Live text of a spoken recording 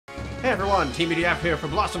Hey everyone, Teamudf here for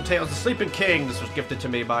Blossom Tales, The Sleeping King. This was gifted to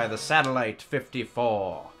me by the Satellite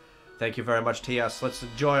 54. Thank you very much, TS. Let's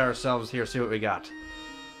enjoy ourselves here, see what we got.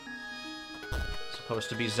 Supposed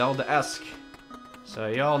to be Zelda-esque. So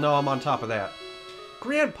you all know I'm on top of that.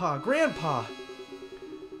 Grandpa, Grandpa!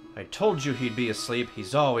 I told you he'd be asleep.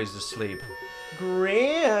 He's always asleep.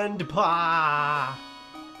 Grandpa!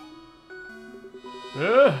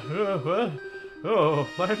 Oh,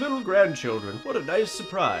 my little grandchildren, what a nice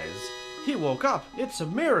surprise. He woke up. It's a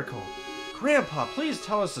miracle. Grandpa, please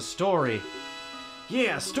tell us a story.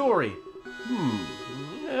 Yeah, story.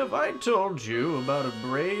 Have I told you about a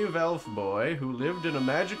brave elf boy who lived in a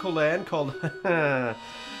magical land called...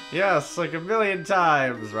 Yes, like 1,000,000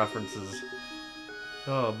 times references.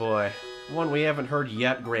 Oh boy. One we haven't heard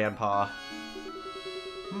yet, Grandpa.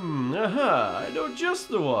 I know just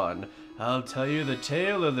the one. I'll tell you the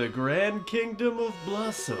tale of the Grand Kingdom of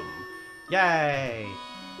Blossom. Yay!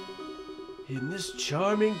 In this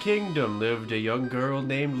charming kingdom lived a young girl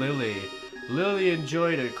named Lily. Lily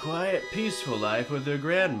enjoyed a quiet, peaceful life with her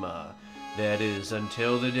grandma. That is,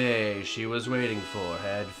 until the day she was waiting for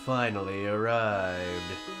had finally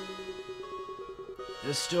arrived.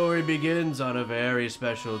 The story begins on a very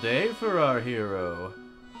special day for our hero.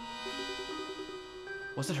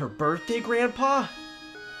 Was it her birthday, Grandpa?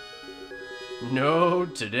 No,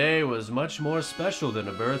 today was much more special than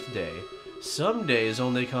a birthday. Some days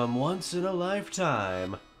only come once in a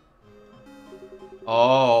lifetime.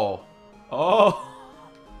 Oh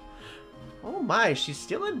my, she's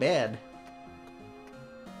still in bed.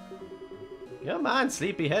 Come on,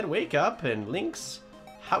 sleepyhead, wake up in Link's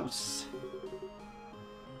house.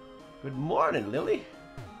 Good morning, Lily.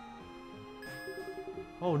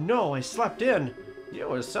 Oh no, I slept in. You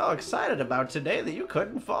were so excited about today that you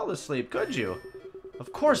couldn't fall asleep, could you?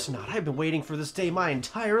 Of course not. I've been waiting for this day my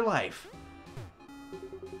entire life.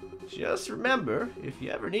 Just remember, if you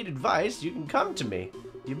ever need advice, you can come to me.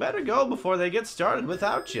 You better go before they get started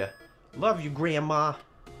without you. Love you, Grandma.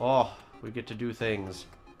 Oh, we get to do things.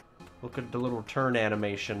 Look at the little turn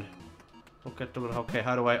animation. Look at the little... Okay,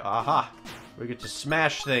 how do I... Aha! We get to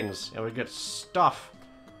smash things, and we get stuff.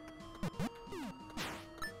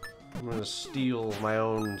 I'm gonna steal my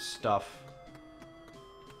own stuff.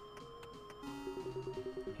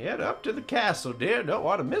 Head up to the castle, dear. Don't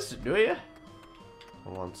want to miss it, do you? I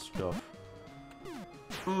want stuff.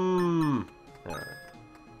 Alright.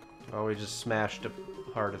 Oh, we just smashed a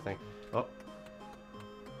harder thing. Oh.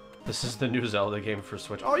 This is the new Zelda game for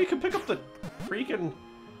Switch. Oh, you can pick up the freaking...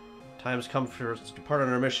 Time's come for us to depart on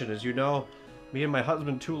our mission. As you know, me and my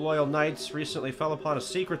husband, 2 loyal knights, recently fell upon a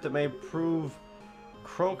secret that may prove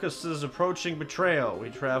Crocus's approaching betrayal. We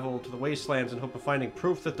travel to the wastelands in hope of finding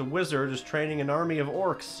proof that the wizard is training an army of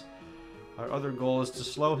orcs. Our other goal is to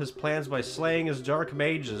slow his plans by slaying his dark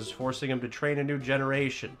mages, forcing him to train a new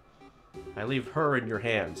generation. I leave her in your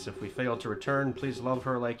hands. If we fail to return, please love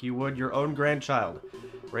her like you would your own grandchild.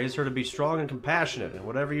 Raise her to be strong and compassionate, and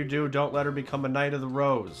whatever you do, don't let her become a Knight of the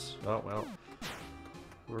Rose. Oh, well.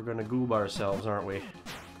 We're gonna goob ourselves, aren't we?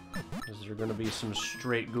 Is there gonna be some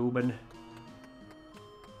straight goobing?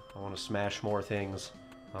 I want to smash more things.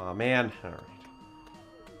 Aw, man. Alright.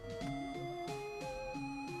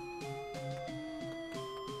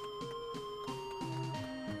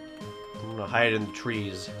 I'm gonna hide in the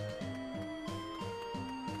trees.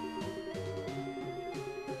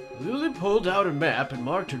 Lily pulled out a map and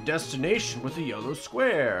marked her destination with a yellow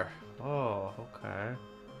square. Oh, okay.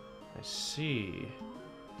 I see.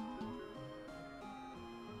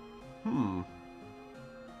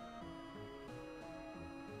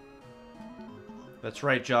 That's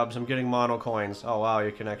right, Jobs. I'm getting mono coins. Oh, wow,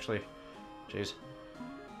 you can actually... Jeez.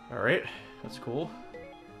 Alright, that's cool.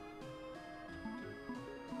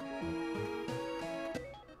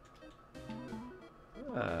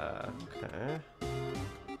 Okay.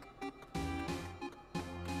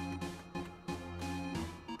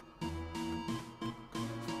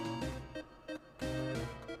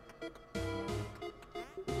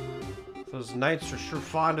 Those knights are sure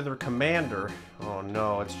fond of their commander. Oh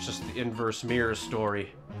no, it's just the inverse mirror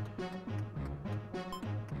story.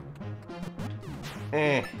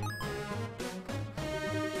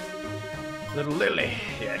 Little Lily,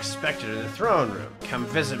 you're expected in the throne room. Come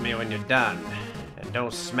visit me when you're done. And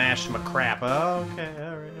don't smash my crap. Okay,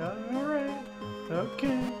 alright.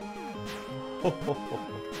 Okay.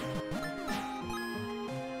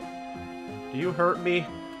 Do you hurt me?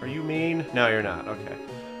 Are you mean? No, you're not. Okay.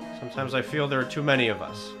 Sometimes I feel there are too many of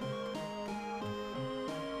us.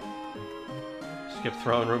 Skip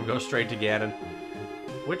throne room, go straight to Ganon.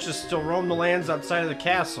 Witches still roam the lands outside of the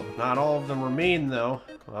castle. Not all of them are mean, though.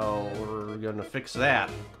 Well, we're gonna fix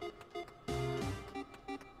that.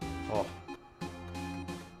 Oh.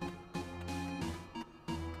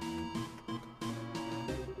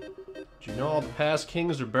 Do you know all the past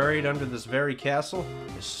kings are buried under this very castle?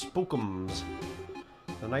 The spookums.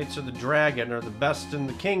 The Knights of the Dragon are the best in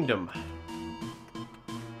the kingdom. I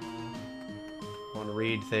want to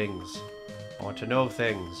read things. I want to know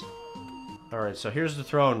things. Alright, so here's the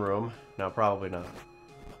throne room. No, probably not.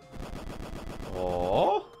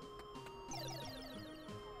 Oh.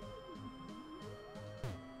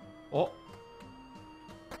 Oh.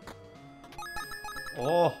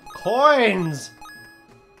 Oh, coins!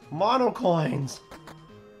 Mono coins!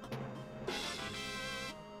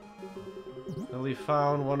 Lily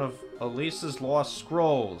found one of Elisa's lost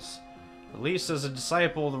scrolls. Elisa is a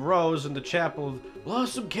disciple of the Rose in the chapel of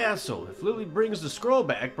Blossom Castle. If Lily brings the scroll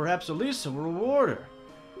back, perhaps Elisa will reward her.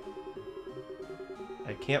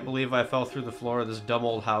 I can't believe I fell through the floor of this dumb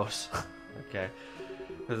old house. Okay.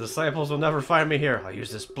 The disciples will never find me here. I'll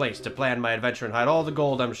use this place to plan my adventure and hide all the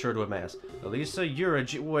gold I'm sure to amass. Elisa, you're a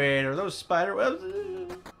wait, are those spider webs?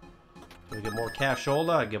 Can we get more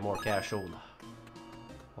cashola? I get more cashola.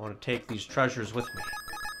 I want to take these treasures with me.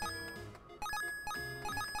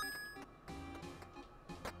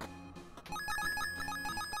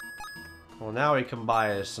 Well, now we can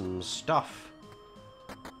buy some stuff.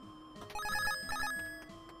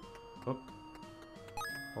 Oh,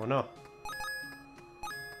 oh no.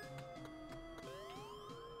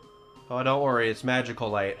 Oh, don't worry, it's magical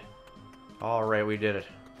light. Alright, we did it.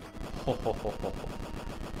 Ho, ho, ho, ho.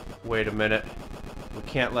 Wait a minute. We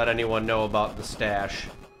can't let anyone know about the stash.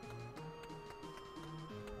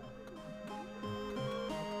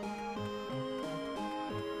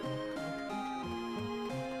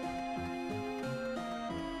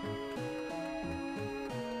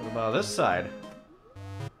 What about this side?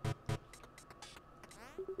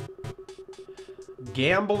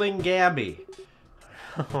 Gambling Gabby.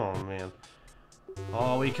 Oh, man.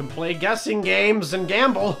 Oh, we can play guessing games and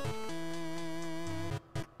gamble.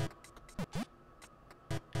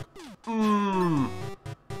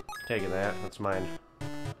 Taking that. That's mine.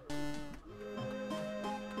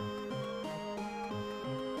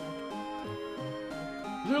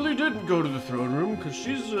 Lily didn't go to the throne room because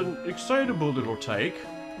she's an excitable little tyke.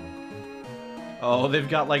 Oh, they've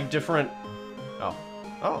got like different... Oh.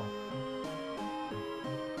 Oh.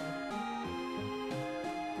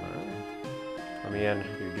 Let me in,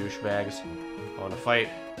 you douchebags. I want to fight.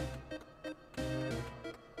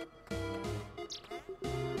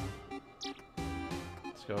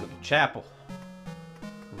 Let's go to the chapel.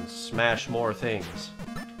 And smash more things.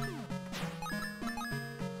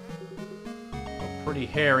 A pretty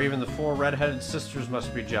hair, even the 4 red-headed sisters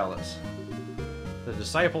must be jealous. The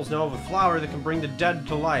disciples know of a flower that can bring the dead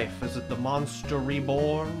to life. Is it the monster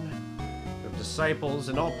reborn? We have disciples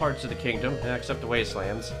in all parts of the kingdom, except the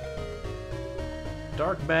wastelands.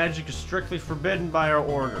 Dark magic is strictly forbidden by our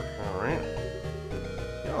order. Alright.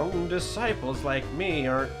 Young disciples like me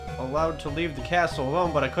aren't allowed to leave the castle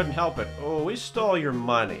alone, but I couldn't help it. Oh, we stole your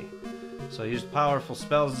money. So I used powerful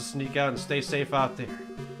spells to sneak out and stay safe out there.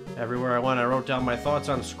 Everywhere I went, I wrote down my thoughts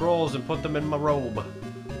on scrolls and put them in my robe.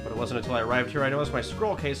 But it wasn't until I arrived here I noticed my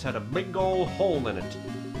scroll case had a big old hole in it.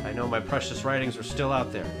 I know my precious writings are still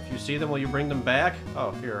out there. If you see them, will you bring them back?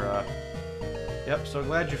 Oh, here, Yep, so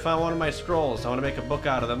glad you found one of my scrolls. I want to make a book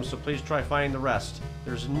out of them, so please try finding the rest.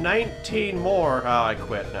 There's 19 more. Oh, I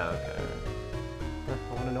quit now. Okay.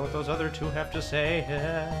 I want to know what those other 2 have to say.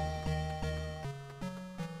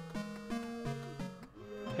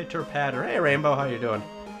 Pitter-patter. Hey, Rainbow, how you doing?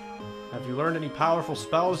 Have you learned any powerful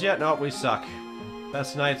spells yet? No, we suck.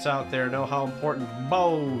 Best knights out there know how important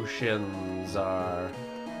potions are.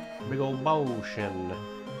 Big old potion.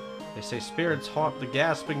 They say spirits haunt the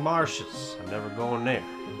gasping marshes. I'm never going there.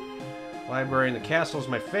 Library in the castle is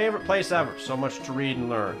my favorite place ever. So much to read and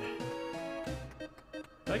learn.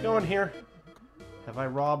 Did I go in here? Have I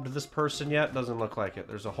robbed this person yet? Doesn't look like it.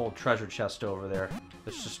 There's a whole treasure chest over there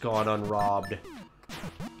that's just gone unrobbed.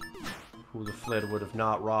 Who the flit would have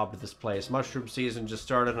not robbed this place? Mushroom season just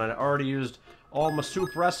started and I already used all my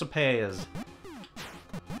soup recipes.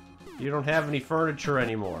 You don't have any furniture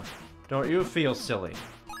anymore. Don't you feel silly?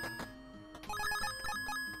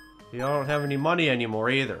 You don't have any money anymore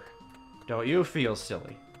either. Don't you feel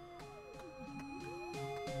silly?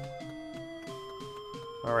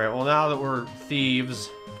 Alright, well now that we're thieves...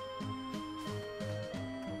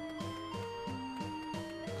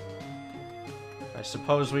 I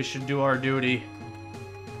suppose we should do our duty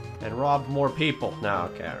and rob more people. No,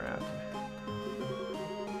 okay, alright.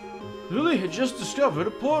 Lily had just discovered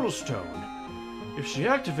a portal stone. If she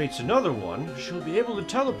activates another one, she'll be able to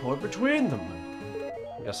teleport between them.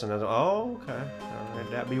 I'm guessing that's... Oh, okay.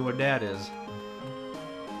 Alright, that be what that is.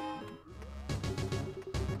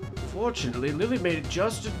 Fortunately, Lily made it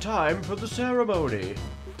just in time for the ceremony.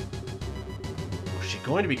 Was she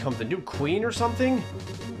going to become the new queen or something?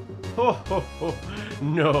 Ho ho ho.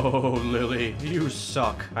 No, Lily, you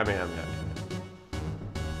suck. I mean, I'm not.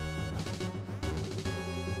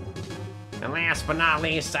 And last but not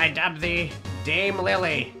least, I dub thee Dame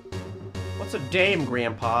Lily. What's a dame,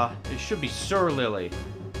 Grandpa? It should be Sir Lily.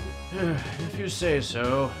 If you say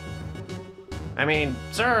so. I mean,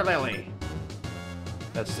 Sir Lily.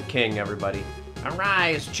 That's the king, everybody.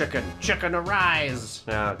 Arise, chicken. Chicken, arise.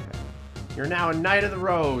 Okay. You're now a Knight of the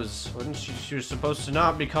Rose. She was supposed to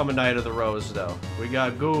not become a Knight of the Rose, though. We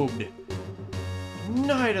got goobed.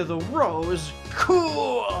 Knight of the Rose?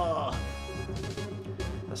 Cool!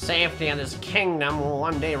 The safety of this kingdom will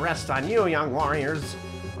one day rest on you, young warriors.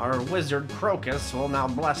 Our wizard Crocus will now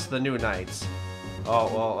bless the new knights.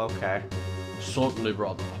 Oh, well, okay. Certainly,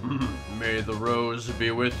 brother. May the rose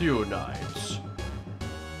be with you, knights.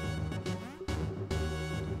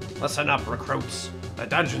 Listen up, recruits. The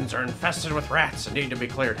dungeons are infested with rats and need to be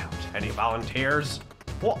cleared out. Any volunteers?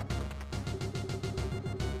 What?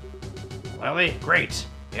 Lily, great.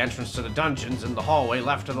 The entrance to the dungeon's in the hallway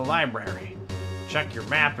left of the library. Check your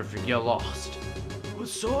map if you get lost.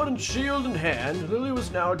 With sword and shield in hand, Lily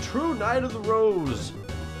was now a true Knight of the Rose.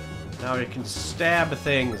 Now he can stab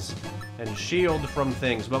things and shield from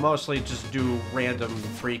things, but mostly just do random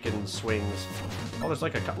freaking swings. Oh, there's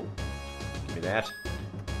like a couple. Give me that.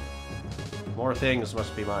 More things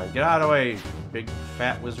must be mine. Get out of the way, big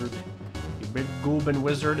fat wizard. You big goobin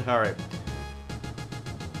wizard. Alright.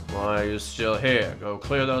 Why are you still here? Go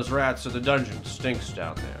clear those rats of the dungeon. Stinks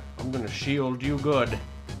down there. I'm gonna shield you good.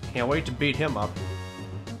 Can't wait to beat him up.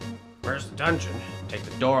 Where's the dungeon? Take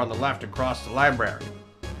the door on the left across the library.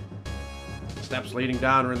 Steps leading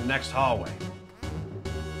down are in the next hallway.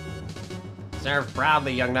 Serve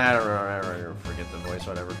proudly, young knight. Forget the voice,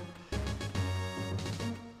 whatever.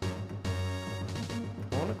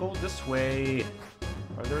 I wanna go this way.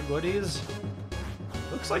 Are there goodies?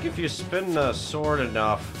 Looks like if you spin the sword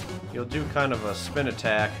enough, you'll do kind of a spin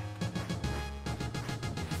attack.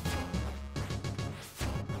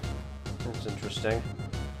 That's interesting.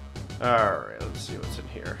 Alright, let's see what's in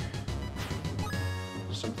here.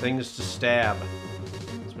 Some things to stab.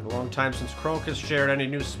 It's been a long time since Crocus shared any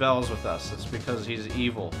new spells with us. It's because he's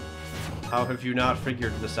evil. How have you not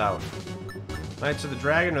figured this out? Knights of the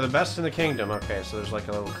Dragon are the best in the kingdom. Okay, so there's like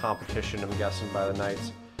a little competition, I'm guessing, by the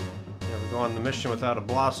knights. Never go on the mission without a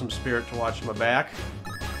Blossom Spirit to watch my back.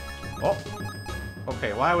 Oh!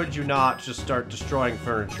 Okay, why would you not just start destroying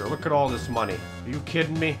furniture? Look at all this money. Are you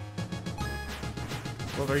kidding me?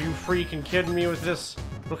 Look, are you freaking kidding me with this?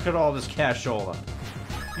 Look at all this cashola.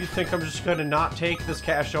 You think I'm just gonna not take this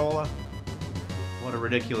cashola? What a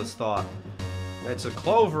ridiculous thought. Knights of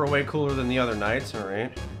Clover are way cooler than the other knights,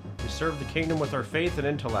 alright. We serve the kingdom with our faith and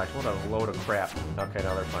intellect. What a load of crap. Okay,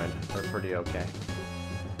 no, they're fine. They're pretty okay.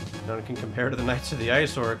 None can compare to the Knights of the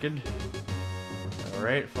Ice Orchid.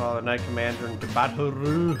 Alright, follow the Knight Commander into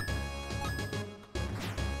Baturu.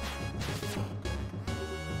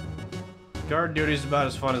 Guard duty's about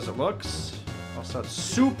as fun as it looks. Also, it's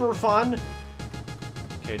super fun.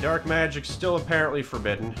 Okay, dark magic's still apparently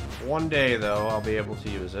forbidden. One day, though, I'll be able to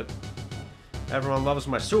use it. Everyone loves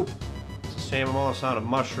my soup. It's the same amount of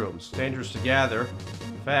mushrooms. Dangerous to gather.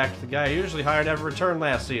 In fact, the guy I usually hired never returned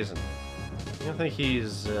last season. I don't think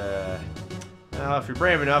he's, well, if you're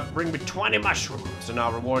brave enough, bring me 20 mushrooms and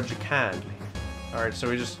I'll reward you kindly. Alright, so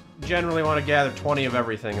we just generally want to gather 20 of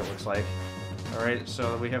everything, it looks like. Alright,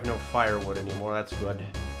 so we have no firewood anymore, that's good.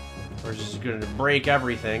 We're just gonna break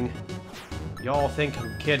everything. Y'all think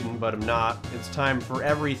I'm kidding, but I'm not. It's time for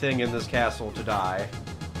everything in this castle to die.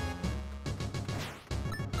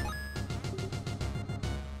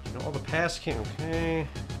 You know, all the past king. Okay.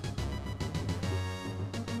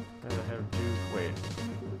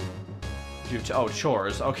 Oh,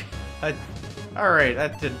 chores. Okay. Alright,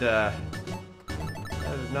 that did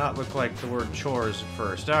not look like the word chores at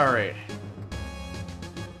first. Alright.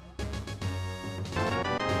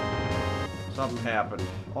 Something happened.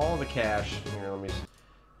 All the cash. Here, let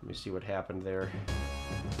me see what happened there.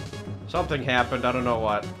 Something happened. I don't know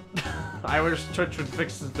what. I wish Twitch would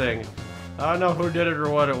fix the thing. I don't know who did it or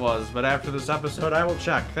what it was, but after this episode, I will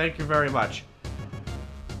check. Thank you very much.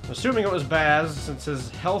 Assuming it was Baz, since his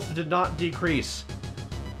health did not decrease.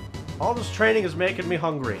 All this training is making me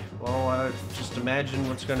hungry. Well, just imagine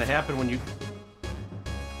what's going to happen when you...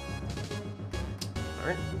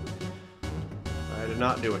 Alright. I did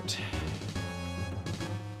not do it.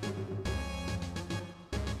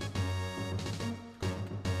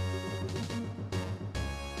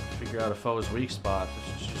 Figure out a foe's weak spot.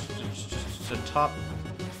 It's just a top.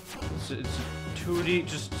 It's a 2D.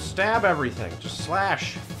 Just stab everything. Just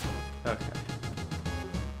slash. Okay.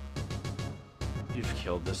 You've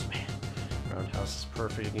killed this man. Roundhouse is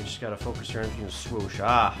perfect. You just gotta focus your energy and swoosh.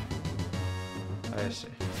 Ah. I see.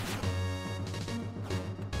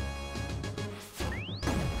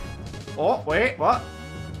 Oh, wait, what?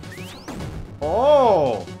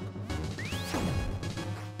 Oh!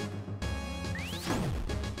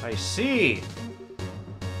 I see.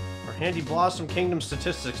 Our handy Blossom Kingdom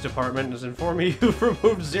Statistics Department is informing you've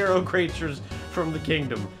removed 0 creatures from the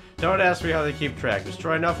kingdom. Don't ask me how they keep track.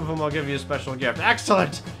 Destroy enough of them, I'll give you a special gift.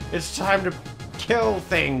 Excellent! It's time to kill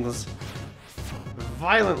things.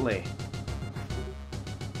 Violently.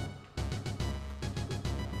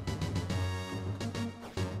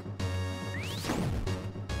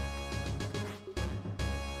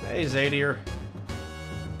 Hey, Zadier.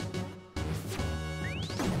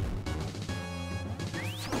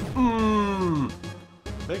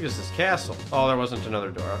 Big is this castle? Oh, there wasn't another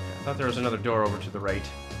door. Okay. I thought there was another door over to the right.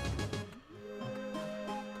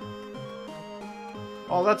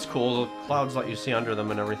 Oh, that's cool. The clouds let you see under them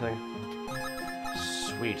and everything.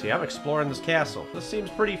 Sweet. Yeah, I'm exploring this castle. This seems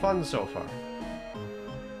pretty fun so far.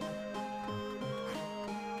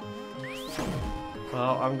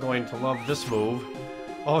 Well, I'm going to love this move.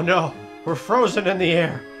 Oh no! We're frozen in the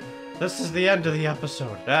air! This is the end of the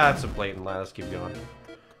episode. Ah, that's a blatant lie. Let's keep going.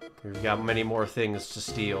 We've got many more things to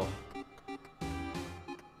steal.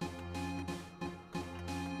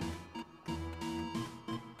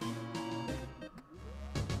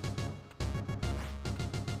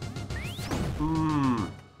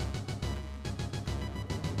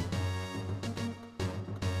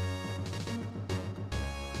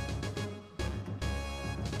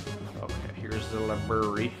 Okay, here's the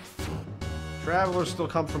library. Travelers still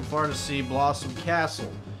come from far to see Blossom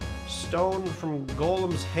Castle. Stone from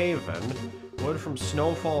Golem's Haven, wood from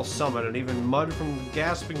Snowfall Summit, and even mud from the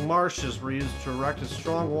Gasping Marshes were used to erect its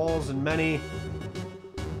strong walls and many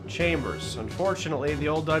chambers. Unfortunately, the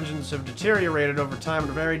old dungeons have deteriorated over time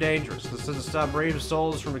and are very dangerous. This doesn't stop brave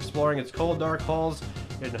souls from exploring its cold, dark halls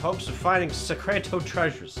in hopes of finding secreto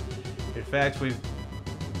treasures. In fact, we're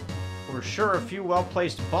sure a few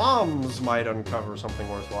well-placed bombs might uncover something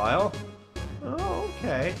worthwhile. Oh,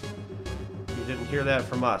 okay. You didn't hear that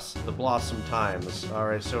from us, the Blossom Times.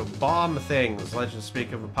 Alright, so bomb things. Legends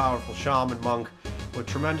speak of a powerful shaman monk with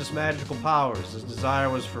tremendous magical powers. His desire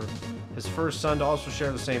was for his first son to also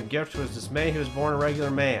share the same gift. To his dismay, he was born a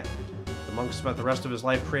regular man. The monk spent the rest of his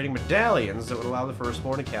life creating medallions that would allow the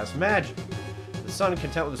firstborn to cast magic. The son,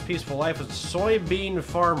 content with his peaceful life as a soybean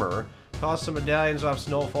farmer, tossed the medallions off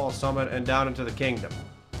Snowfall Summit and down into the kingdom.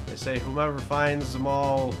 They say whomever finds them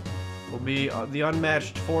all will be the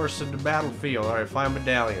unmatched force in the battlefield. Alright, find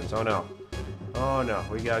medallions. Oh no. Oh no,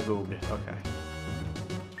 we got goobed. Okay.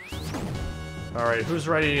 Alright, who's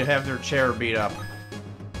ready to have their chair beat up?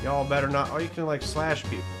 Y'all better not. Oh, you can like slash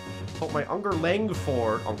people. Hope my uncle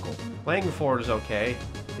Langford is okay.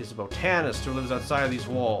 He's a botanist who lives outside of these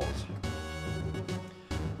walls.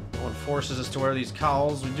 No one forces us to wear these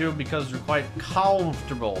cowls. We do because we're quite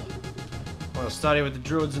comfortable. I want to study with the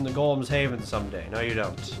druids in the Golem's Haven someday. No, you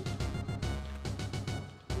don't.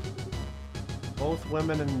 Both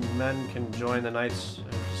women and men can join the Knights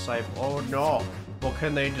Disciple. Oh no! Well,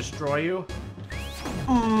 can they destroy you? Okay,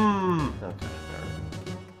 alright.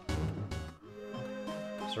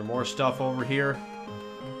 Is there more stuff over here?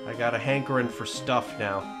 I got a hankering for stuff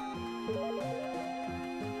now.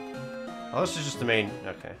 Oh, this is just the main...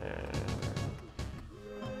 Okay.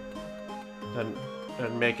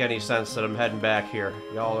 Doesn't make any sense that I'm heading back here.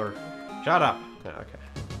 Y'all are... Shut up! Okay.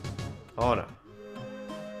 Oh no.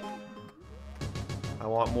 I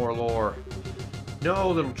want more lore. No,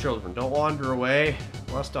 little children, don't wander away,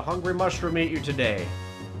 lest a hungry mushroom eat you today.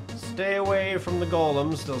 Stay away from the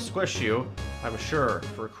golems, they'll squish you, I'm sure.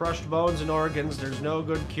 For crushed bones and organs, there's no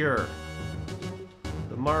good cure.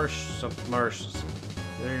 The marshes.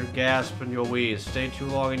 There you gasp and you'll wheeze. Stay too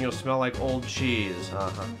long and you'll smell like old cheese.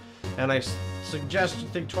 And I suggest you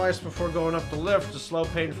think twice before going up the lift. A slow,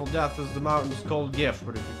 painful death is the mountain's cold gift.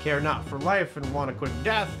 But if you care not for life and want a quick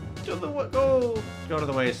death, go to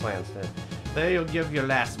the wastelands then. There you'll give your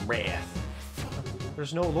last breath.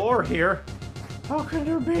 There's no lore here. How can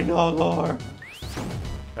there be no lore?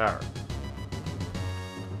 Alright.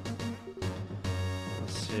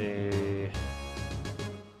 Let's see.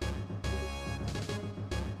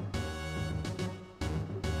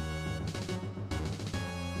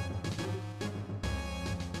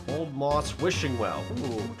 Old Moss Wishing Well.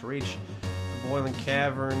 Ooh, to reach boiling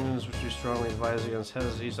caverns, which we strongly advise against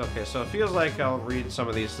hesitancy. Okay, so it feels like I'll read some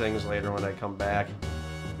of these things later when I come back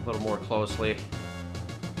a little more closely.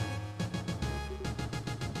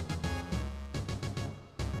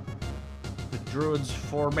 The druids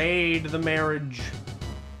forbade the marriage.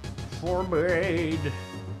 Forbade.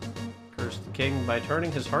 Cursed the king by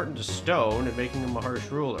turning his heart into stone and making him a harsh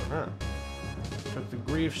ruler. Huh. Took the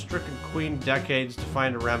grief-stricken queen decades to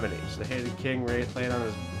find a remedy. So the hated king laid on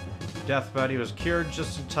his deathbed. He was cured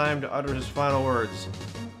just in time to utter his final words.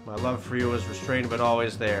 My love for you was restrained but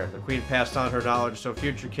always there. The queen passed on her knowledge so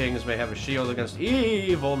future kings may have a shield against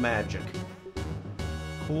evil magic.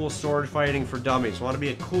 Cool sword fighting for dummies. Want to be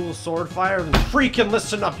a cool sword fighter? Then freaking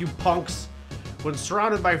listen up, you punks! When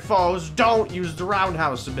surrounded by foes, don't use the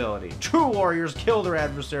roundhouse ability. True warriors kill their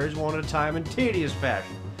adversaries one at a time in tedious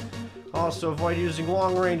fashion. Also, avoid using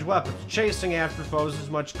long-range weapons. Chasing after foes is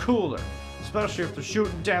much cooler, especially if they're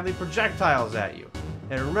shooting deadly projectiles at you.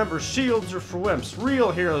 And remember, shields are for wimps.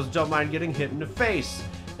 Real heroes don't mind getting hit in the face,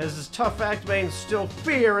 as this tough act may instill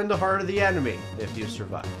fear in the heart of the enemy, if you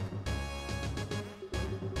survive.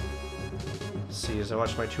 See, as I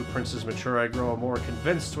watch my two princes mature, I grow more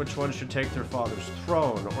convinced which one should take their father's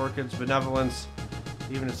throne. Orchid's benevolence,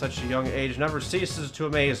 even at such a young age, never ceases to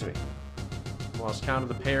amaze me. Lost count of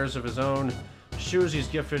the pairs of his own shoes he's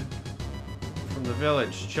gifted from the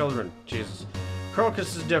village. Children, Jesus.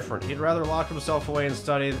 Crocus is different. He'd rather lock himself away and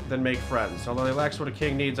study than make friends. Although he lacks what a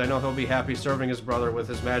king needs, I know he'll be happy serving his brother with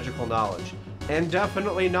his magical knowledge. And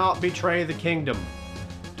definitely not betray the kingdom.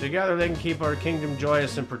 Together they can keep our kingdom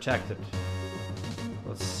joyous and protected.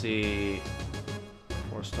 Let's see.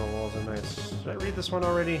 Four stone walls and knights. Did I read this one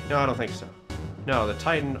already? No, I don't think so. No, the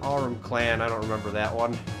Titan Aurum clan. I don't remember that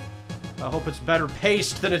one. I hope it's better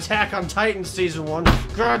paced than Attack on Titan Season 1.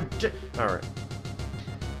 God. Alright.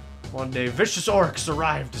 One day, vicious orcs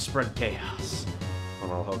arrived to spread chaos.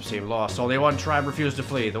 When all hope seemed lost, only one tribe refused to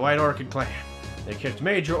flee, the White Orchid clan. They kicked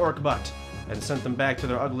major orc butt and sent them back to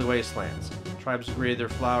their ugly wastelands. Tribes agreed their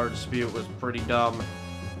flower dispute was pretty dumb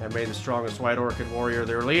and made the strongest White Orchid warrior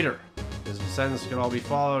their leader. His descendants could all be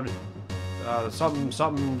followed.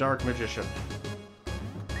 Something dark magician.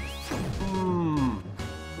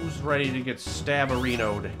 Who's ready to get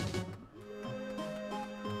stabberinoed?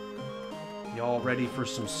 Y'all ready for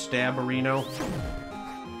some stabberino?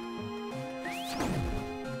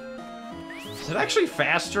 Is it actually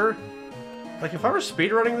faster? Like if I were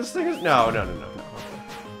speedrunning this thing? No.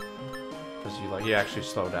 Because you actually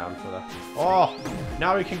slow down for that. Oh,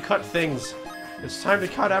 now we can cut things. It's time to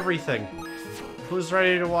cut everything. Who's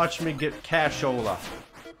ready to watch me get cashola?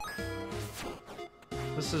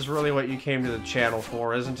 This is really what you came to the channel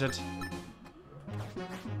for, isn't it?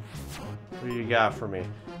 What do you got for me?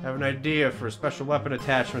 I have an idea for a special weapon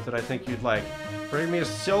attachment that I think you'd like. Bring me a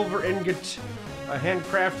silver ingot, a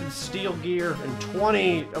handcrafted steel gear, and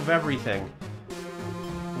 20 of everything.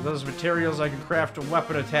 With those materials, I can craft a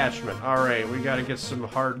weapon attachment. Alright, we gotta get some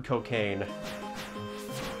hard cocaine.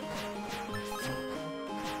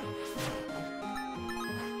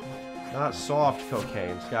 Not soft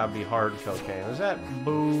cocaine, it's gotta be hard cocaine. Is that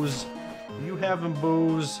booze? Are you having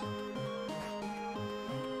booze?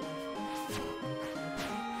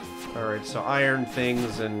 Alright, so iron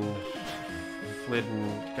things and flid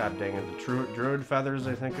and god dang it, the druid feathers,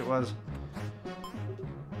 I think it was.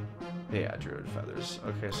 Yeah, druid feathers.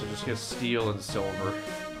 Okay, so just get steel and silver.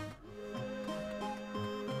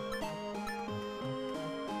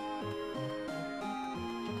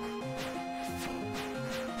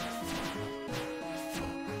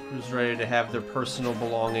 Who's ready to have their personal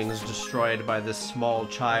belongings destroyed by this small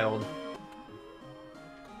child?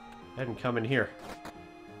 I didn't come in here.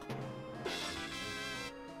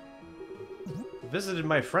 Visited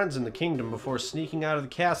my friends in the kingdom before sneaking out of the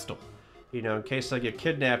castle. You know, in case I get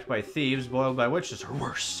kidnapped by thieves, boiled by witches, or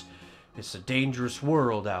worse. It's a dangerous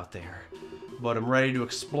world out there. But I'm ready to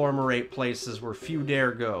explorate places where few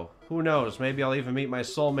dare go. Who knows, maybe I'll even meet my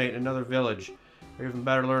soulmate in another village. Or even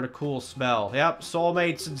better, learn a cool spell. Yep,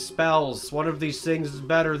 soulmates and spells. One of these things is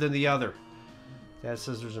better than the other. Dad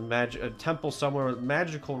says there's a temple somewhere with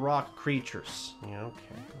magical rock creatures. Yeah,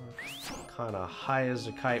 okay. Kind of high as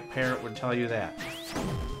a kite parent would tell you that.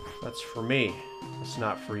 That's for me. It's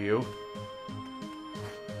not for you.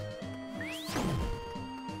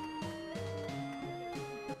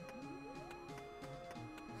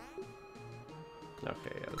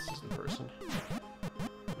 Okay, yeah, this is the person.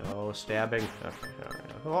 No stabbing. Okay,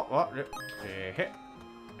 alright. Oh, hit.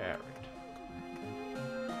 Alright.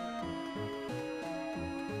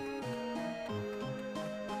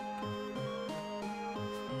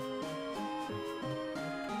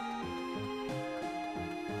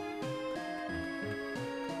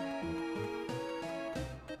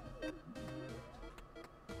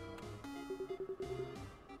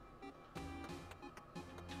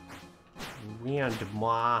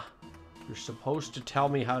 Grandma. You're supposed to tell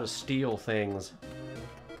me how to steal things.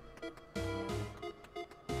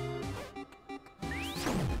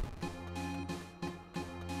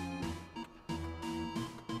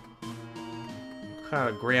 What kind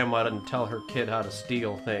of grandma didn't tell her kid how to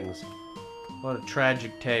steal things? What a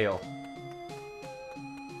tragic tale.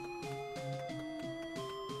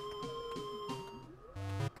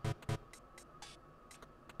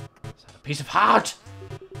 Is that a piece of heart?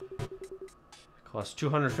 Costs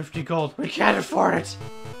 250 gold. We can't afford it!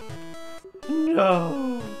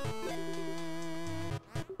 No!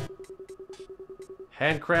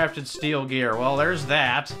 Handcrafted steel gear. Well, there's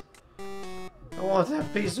that. I want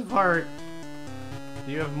that piece of heart.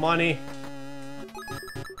 Do you have money?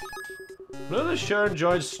 Lily sure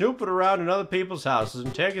enjoyed snooping around in other people's houses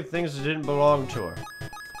and taking things that didn't belong to her.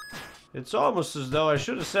 It's almost as though I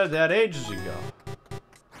should have said that ages ago.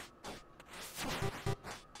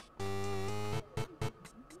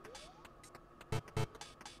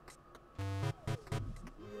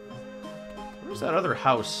 Where's that other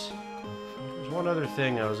house? There's one other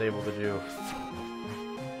thing I was able to do.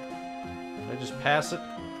 Did I just pass it?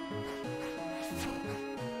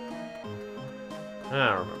 I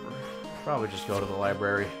don't remember. Probably just go to the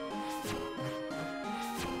library.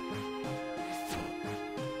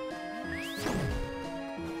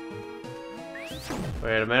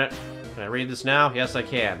 Wait a minute. Can I read this now? Yes, I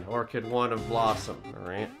can. Orchid 1 of Blossom.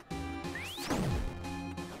 Alright.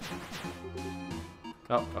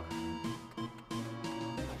 Oh, okay.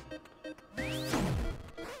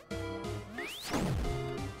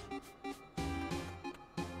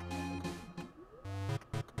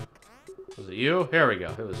 Was it you? Here we go.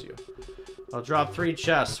 It was you. I'll drop 3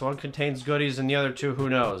 chests. One contains goodies and the other 2, who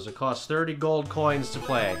knows. It costs 30 gold coins to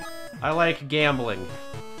play. I like gambling.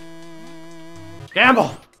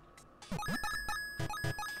 Gamble!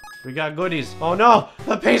 We got goodies. Oh no!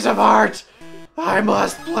 A piece of art! I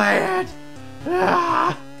must play it!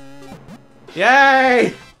 Ah!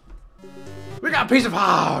 Yay! We got a piece of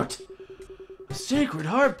art! A sacred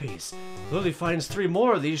heart piece. Lily finds 3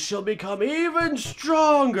 more of these, she'll become even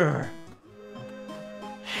stronger!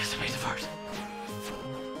 Here's a piece of art.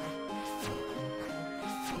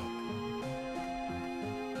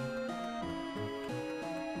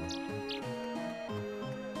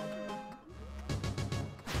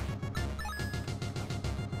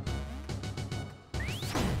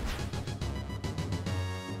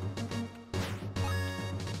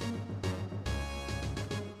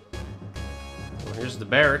 Well, here's the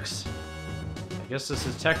barracks. I guess this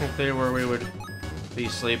is technically where we would be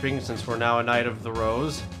sleeping, since we're now a Knight of the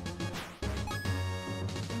Rose.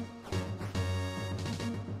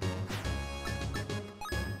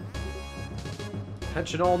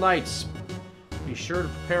 Attention all knights. Be sure to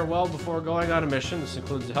prepare well before going on a mission. This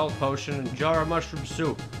includes a health potion and a jar of mushroom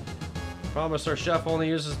soup. Promise our chef only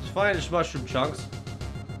uses the finest mushroom chunks,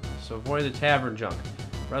 so avoid the tavern junk.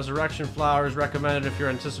 Resurrection flower is recommended if you're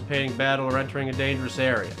anticipating battle or entering a dangerous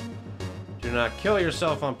area. Do not kill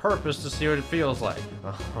yourself on purpose to see what it feels like.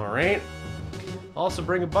 Alright? Also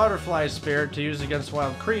bring a butterfly spirit to use against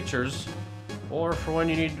wild creatures, or for when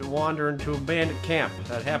you need to wander into a bandit camp.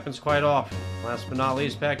 That happens quite often. Last but not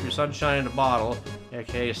least, pack your sunshine in a bottle,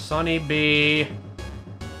 aka Sunny Bee.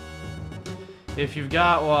 If you've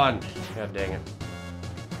got one. God dang it.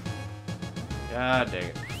 God dang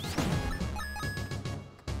it.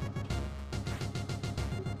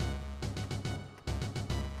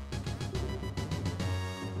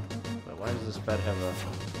 Why does this bed have a...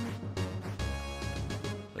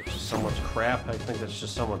 Like just someone's crap? I think that's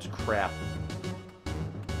just someone's crap.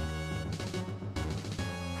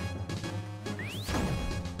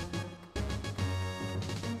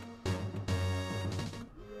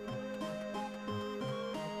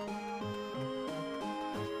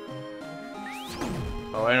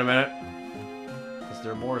 Oh, wait a minute. Is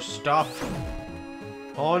there more stuff?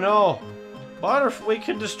 Oh no! We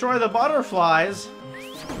can destroy the butterflies!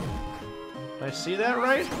 Did I see that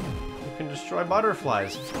right? You can destroy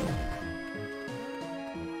butterflies.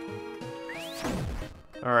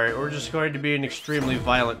 Alright, we're just going to be an extremely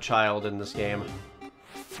violent child in this game.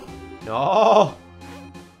 No!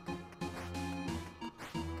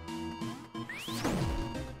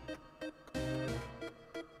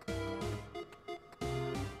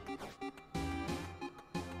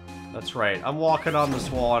 That's right. I'm walking on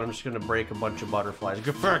this wall and I'm just gonna break a bunch of butterflies.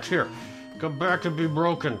 Get back here! Come back and be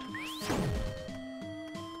broken! I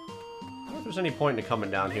wonder if there's any point in coming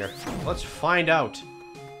down here. Let's find out.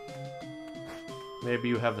 Maybe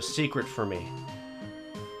you have a secret for me.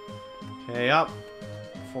 Okay, up.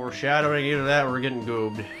 Foreshadowing either that or we're getting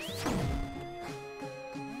goobed.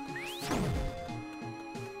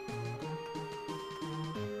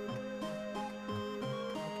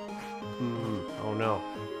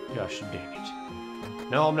 Gosh dang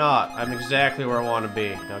it. No, I'm not. I'm exactly where I want to be.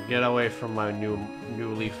 Now get away from my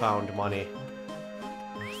newly found money.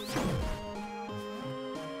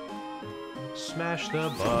 Smash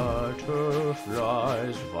the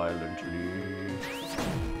butterflies violently.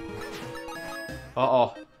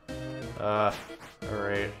 Uh-oh.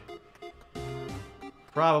 Alright.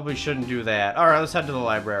 Probably shouldn't do that. Alright, let's head to the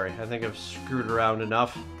library. I think I've screwed around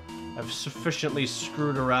enough. I've sufficiently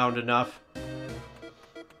screwed around enough.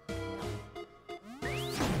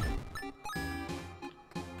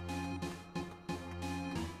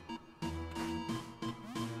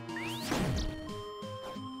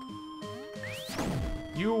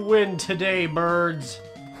 You win today, birds.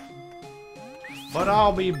 But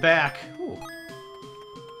I'll be back. Ooh.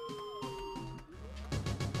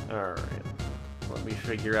 Alright. Let me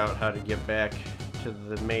figure out how to get back to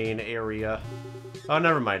the main area. Oh,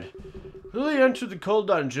 never mind. Lily entered the cold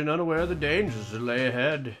dungeon unaware of the dangers that lay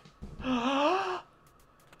ahead.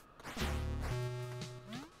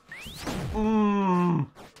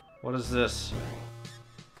 What is this?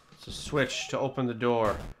 It's a switch to open the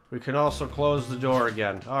door. We can also close the door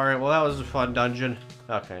again. Alright, well that was a fun dungeon.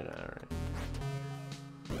 Okay, alright.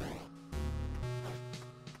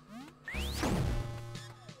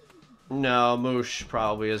 No, Moosh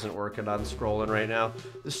probably isn't working on scrolling right now.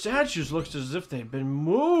 The statues looked as if they'd been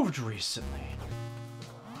moved recently.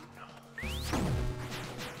 Oh no.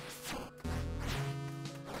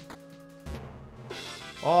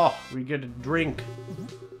 Oh, we get a drink.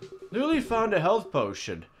 Lily found a health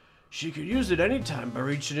potion. She could use it anytime by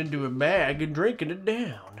reaching into a bag and drinking it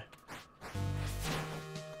down.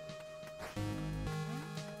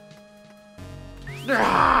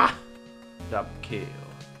 Ah! Double kill.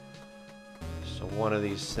 So one of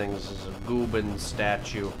these things is a Goobin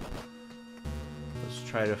statue. Let's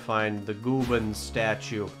try to find the Goobin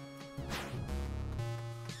statue.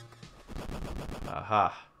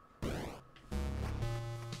 Aha.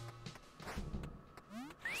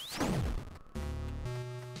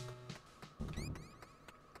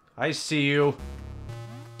 I see you.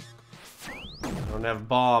 I don't have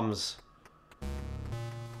bombs.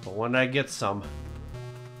 But when I get some.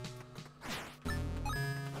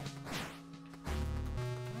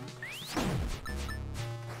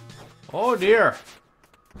 Oh dear.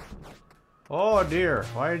 Oh dear.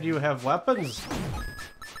 Why do you have weapons?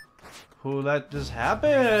 Who let this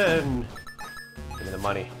happen? Give me the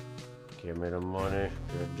money. Give me the money.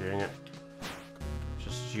 God dang it.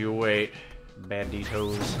 Just you wait.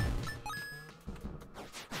 Banditos.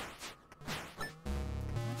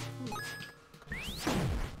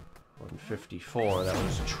 $154, that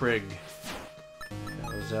was Trig.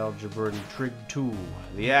 That was Algebra and Trig 2.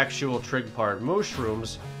 The actual Trig part.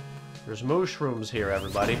 Mushrooms. There's mushrooms here,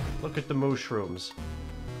 everybody. Look at the mushrooms.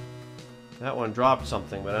 That one dropped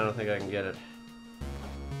something, but I don't think I can get it.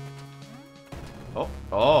 Oh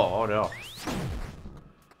no.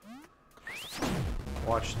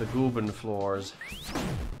 Watch the Goobin floors.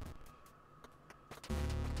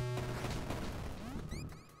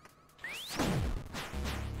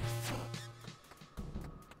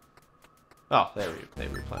 Oh, they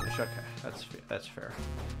replenish. Okay, that's fair.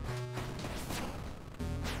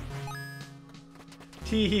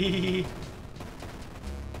 Tee.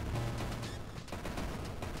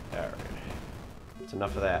 Alright. That's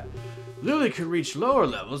enough of that. Lily could reach lower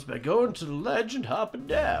levels by going to the ledge and hopping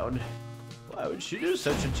down. Why would she do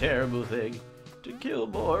such a terrible thing? To kill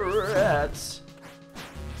more rats.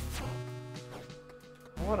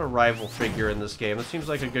 I want a rival figure in this game. It seems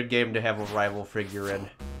like a good game to have a rival figure in.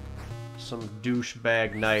 Some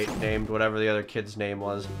douchebag knight named whatever the other kid's name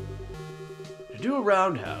was. To do a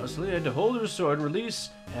roundhouse, Lily had to hold her sword and release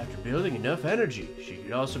after building enough energy. She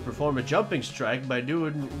could also perform a jumping strike by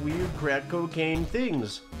doing weird crack cocaine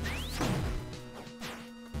things.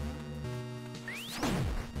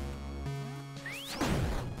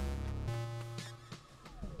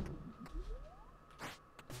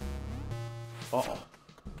 Uh-oh.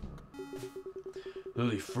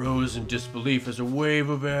 Lily froze in disbelief as a wave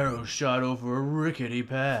of arrows shot over a rickety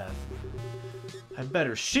path. I bet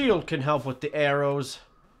her shield can help with the arrows.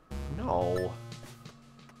 No.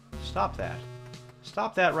 Stop that.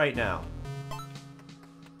 Stop that right now.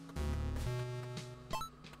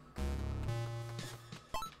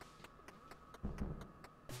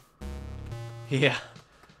 Yeah.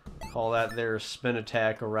 Call that their spin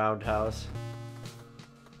attack a roundhouse.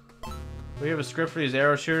 We have a script for these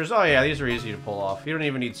arrow shooters. Oh yeah, these are easy to pull off. You don't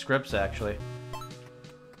even need scripts, actually.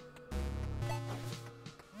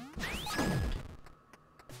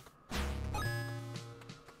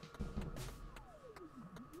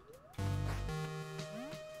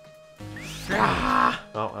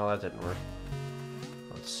 Oh, well, that didn't work.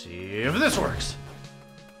 Let's see if this works.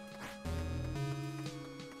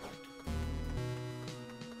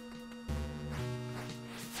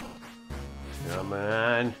 Come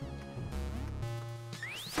on.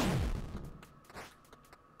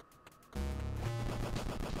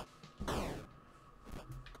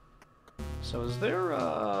 So is there,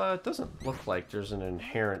 it doesn't look like there's an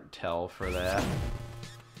inherent tell for that.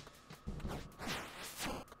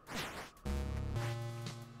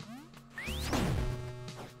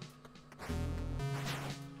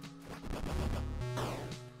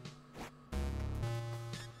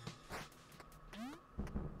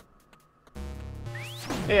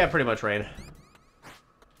 Yeah, pretty much rain.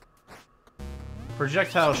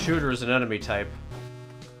 Projectile shooter is an enemy type.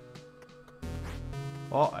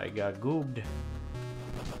 Oh, I got goobed.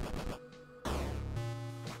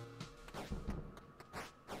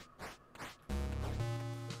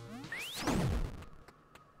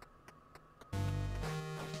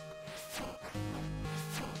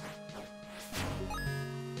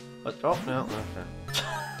 What? Oh, no, okay.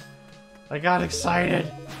 I got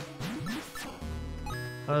excited.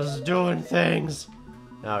 I was doing things.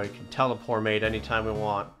 Now we can teleport mate anytime we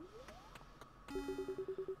want.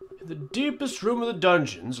 In the deepest room of the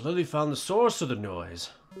dungeons, Lily found the source of the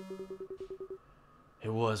noise.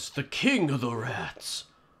 It was the king of the rats.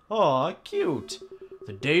 Aw, cute.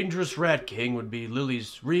 The dangerous Rat King would be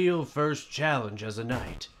Lily's real first challenge as a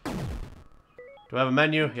knight. Do I have a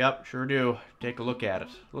menu? Yep, sure do. Take a look at it.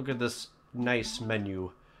 Look at this nice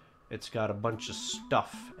menu. It's got a bunch of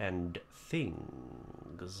stuff and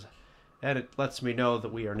things. And it lets me know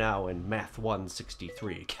that we are now in Math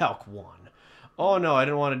 163, Calc 1. Oh no, I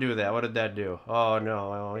didn't want to do that. What did that do? Oh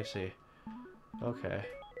no, oh, I see. Okay.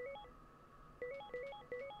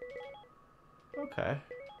 Okay.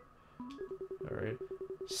 Alright.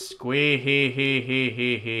 Squee hee hee hee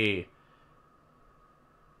hee hee.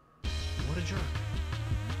 What a jerk.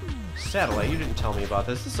 Satellite, you didn't tell me about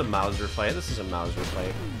this. This is a Mauser fight. This is a Mauser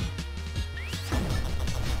fight.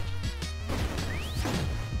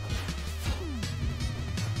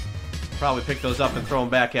 Probably pick those up and throw them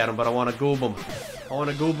back at him, but I want to goob them. I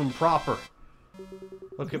want to goob them proper.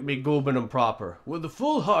 Look at me goobing them proper. With a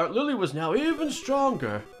full heart, Lily was now even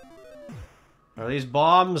stronger. Are these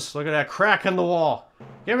bombs? Look at that crack in the wall.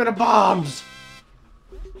 Give me the bombs!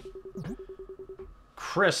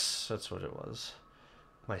 Chris, that's what it was.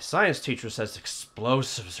 My science teacher says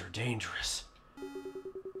explosives are dangerous.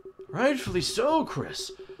 Rightfully so,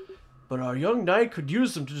 Chris. But our young knight could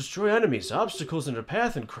use them to destroy enemies, obstacles in her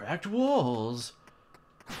path, and cracked walls.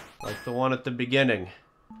 Like the one at the beginning.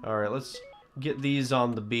 Alright, let's get these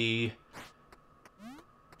on the B.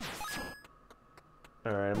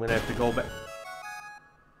 Alright, I'm gonna have to go back.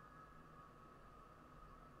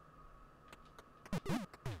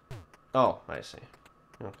 Oh, I see.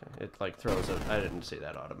 Okay, it like throws it. I didn't see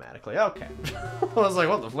that automatically. Okay. I was like,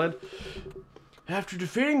 what the flint? After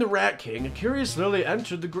defeating the Rat King, a curious Lily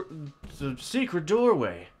entered the secret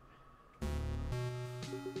doorway.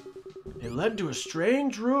 It led to a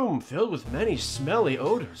strange room filled with many smelly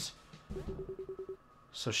odors.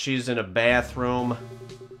 So she's in a bathroom.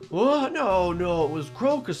 What? No, no, it was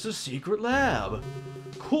Crocus' secret lab.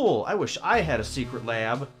 Cool, I wish I had a secret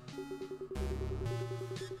lab.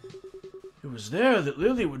 It was there that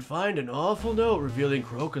Lily would find an awful note revealing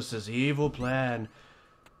Crocus' evil plan.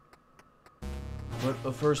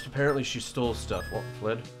 But first, apparently she stole stuff. What,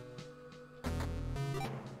 Flid?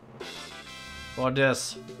 What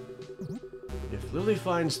this? If Lily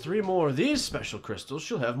finds 3 more of these special crystals,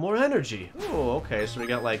 she'll have more energy. Oh, okay, so we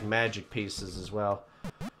got like magic pieces as well.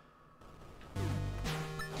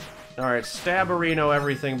 Alright, Stabberino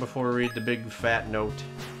everything before we read the big fat note.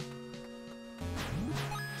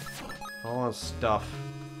 All that stuff.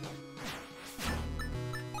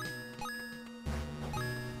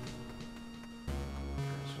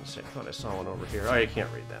 I thought I saw one over here. Oh, you can't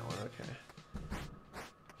read that one. Okay.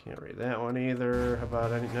 Can't read that one either. How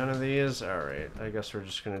about none of these? Alright, I guess we're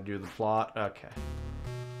just gonna do the plot. Okay.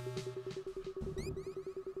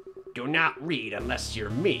 Do not read unless you're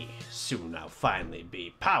me. Soon I'll finally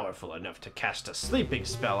be powerful enough to cast a sleeping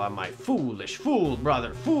spell on my foolish fool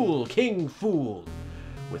brother, Fool King Fool.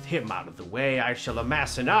 With him out of the way, I shall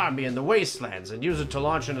amass an army in the wastelands and use it to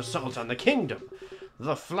launch an assault on the kingdom.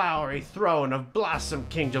 The flowery throne of Blossom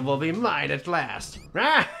Kingdom will be mine at last.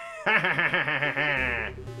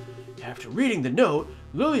 After reading the note,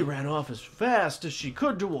 Lily ran off as fast as she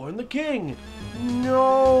could to warn the king.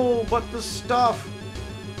 No, but the stuff.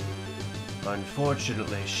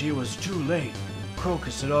 Unfortunately, she was too late.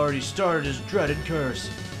 Crocus had already started his dreaded curse.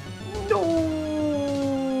 No!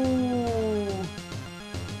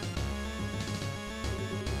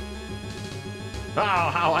 Oh,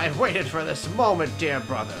 how I've waited for this moment, dear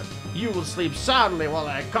brother. You will sleep soundly while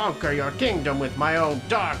I conquer your kingdom with my own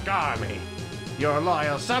dark army. Your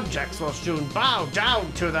loyal subjects will soon bow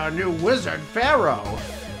down to their new wizard pharaoh.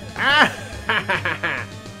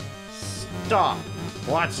 Stop.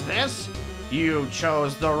 What's this? You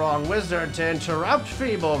chose the wrong wizard to interrupt,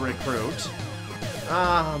 feeble recruit.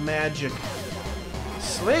 Ah, magic.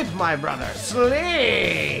 Sleep, my brother,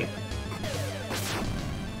 sleep!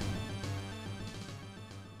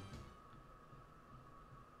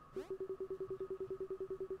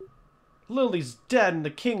 Lily's dead and the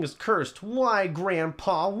king is cursed. Why,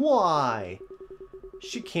 Grandpa, why?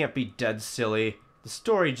 She can't be dead, silly. The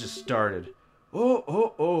story just started.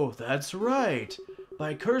 Oh, that's right.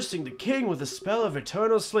 By cursing the king with a spell of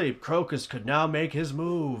eternal sleep, Crocus could now make his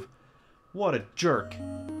move. What a jerk.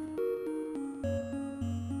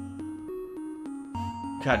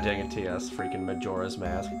 God dang it, TS. Freaking Majora's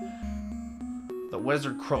Mask. The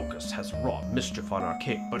wizard Crocus has wrought mischief on our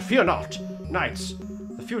king, but fear not, knights.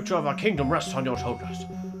 The future of our kingdom rests on your shoulders.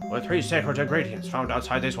 With 3 sacred ingredients found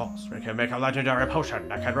outside these walls, we can make a legendary potion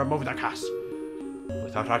that can remove the curse.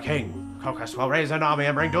 Without our king, Crocus will raise an army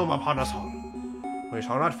and bring doom upon us all. We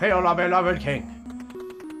shall not fail our beloved king.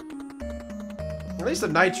 At least the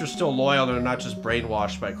knights are still loyal and they're not just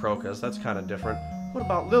brainwashed by Crocus. That's kind of different. What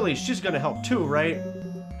about Lily? She's gonna help too, right?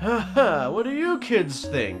 Haha, what do you kids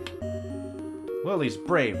think? Lily's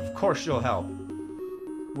brave. Of course she'll help.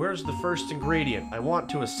 Where's the first ingredient? I want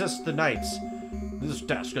to assist the knights. This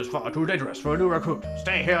task is far too dangerous for a new recruit.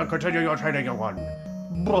 Stay here and continue your training, young one.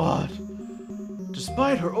 But,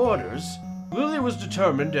 despite her orders, Lily was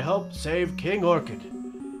determined to help save King Orchid.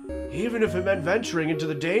 Even if it meant venturing into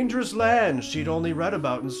the dangerous lands she'd only read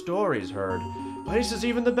about in stories heard. Places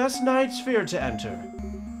even the best knights fear to enter.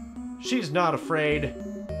 She's not afraid.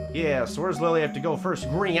 Yes, where's Lily have to go first?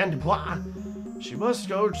 Grandpa? She must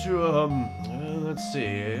go to, let's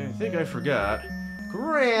see, I think I forgot.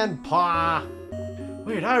 Grandpa!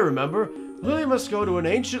 Wait, I remember. Lily must go to an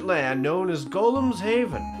ancient land known as Golem's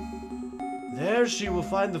Haven. There she will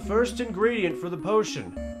find the first ingredient for the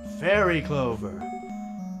potion, fairy clover.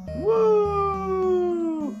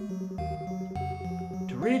 Woo!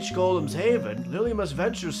 To reach Golem's Haven, Lily must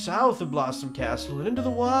venture south of Blossom Castle and into the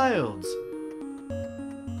wilds.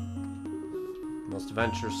 Must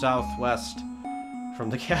venture southwest from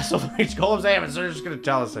the castle to reach Golem's Haven, so they're just gonna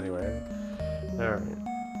tell us anyway. Alright.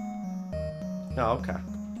 Oh, okay.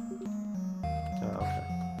 Oh, okay.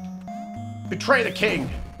 Betray the king!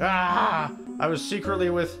 Ah! I was secretly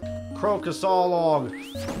with Crocus all along.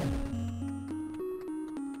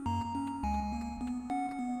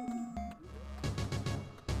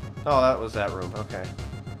 Oh, that was that room. Okay.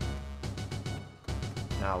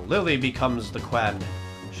 Now Lily becomes the Quen.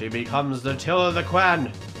 She becomes the Till of the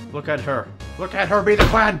Quen. Look at her. Look at her be the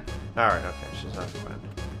Quen! Alright, okay. She's not the Quen.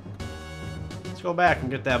 Let's go back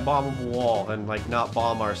and get that bombable wall and, like, not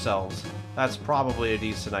bomb ourselves. That's probably a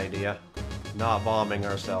decent idea. Not bombing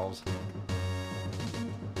ourselves.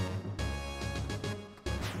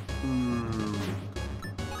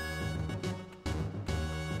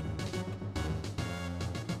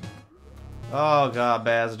 Oh god,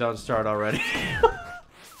 Baz, don't start already.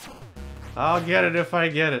 I'll get it if I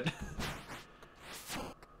get it.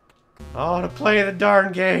 I want to play the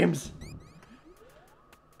darn games.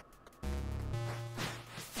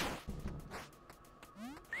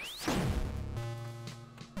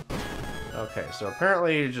 Okay, so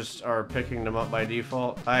apparently you just are picking them up by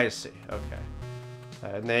default. I see, okay.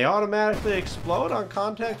 And they automatically explode on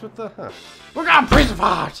contact with the... Huh. We're gonna freeze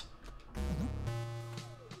apart!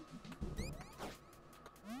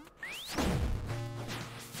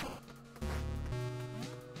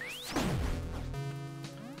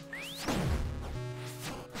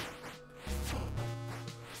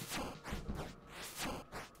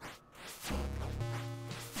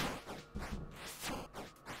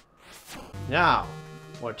 Now,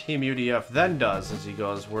 what Teamudf then does is he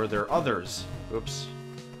goes, were there others? Oops.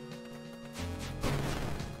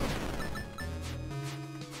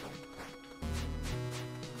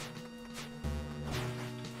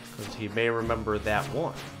 Because he may remember that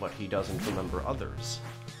one, but he doesn't remember others.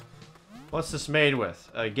 What's this made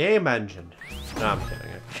with? A game engine? No, I'm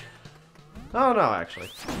kidding. Oh, no, actually.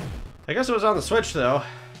 I guess it was on the Switch, though.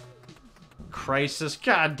 Crisis.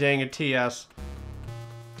 God dang it, TS.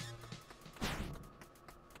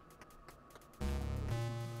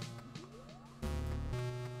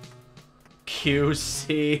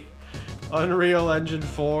 QC. Unreal Engine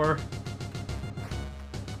 4.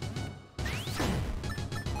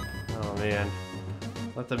 Oh man.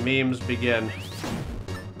 Let the memes begin.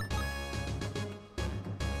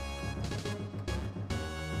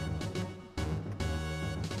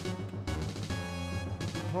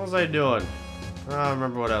 What was I doing? I don't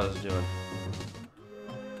remember what I was doing.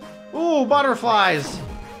 Ooh, butterflies!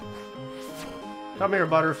 Come here,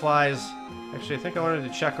 butterflies. Actually, I think I wanted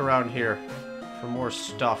to check around here for more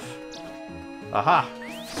stuff. Aha!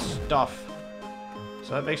 Stuff.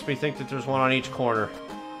 So that makes me think that there's one on each corner.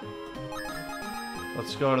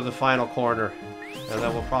 Let's go to the final corner. And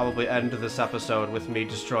then we'll probably end this episode with me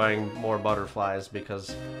destroying more butterflies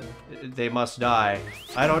because they must die.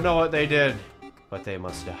 I don't know what they did, but they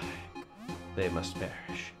must die. They must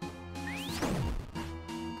perish.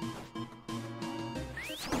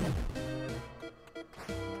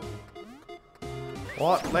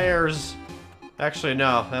 What layers? Actually,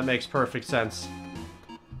 no, that makes perfect sense.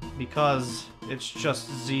 Because it's just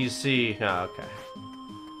ZC. No, okay.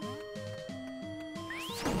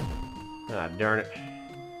 Ah, darn it.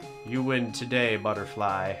 You win today,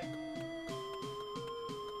 butterfly.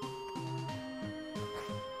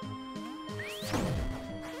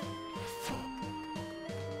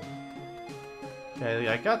 Okay,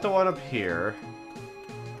 I got the one up here.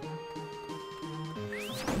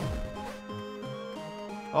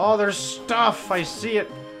 Oh, there's stuff! I see it!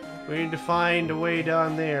 We need to find a way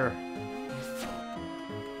down there.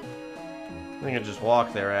 I think I just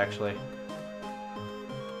walk there, actually.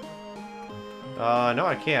 No,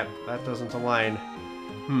 I can't. That doesn't align.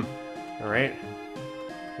 Alright.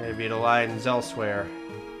 Maybe it aligns elsewhere.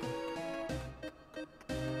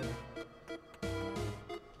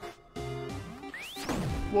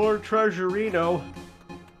 More treasurino.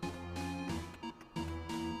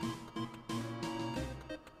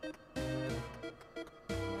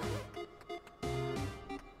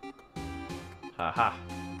 Haha.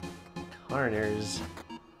 Corners.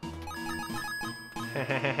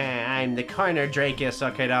 I'm the corner Dracus.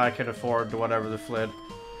 Okay, now I can afford whatever the flid.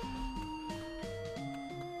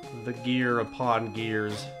 The gear upon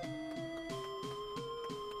gears.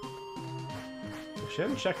 Actually, I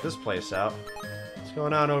haven't checked this place out. What's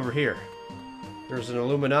going on over here? There's an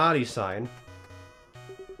Illuminati sign.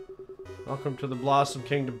 Welcome to the Blossom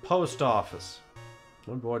Kingdom Post Office.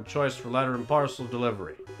 Number one choice for letter and parcel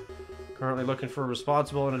delivery. Currently looking for a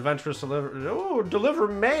responsible and adventurous delivery. Oh, deliver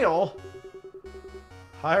mail!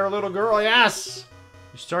 Hire a little girl, yes!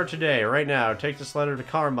 You start today, right now. Take this letter to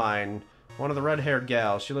Carmine, one of the red-haired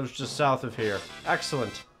gals. She lives just south of here.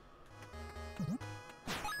 Excellent.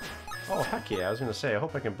 Oh, heck yeah. I was gonna say, I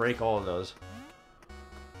hope I can break all of those.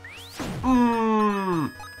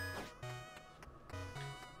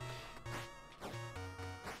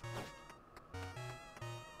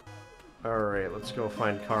 Alright, let's go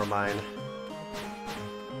find Carmine.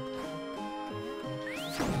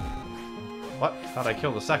 What? Thought I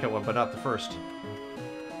killed the second one, but not the first.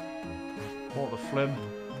 What the flib?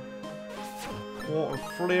 What a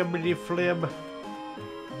flibbity flib.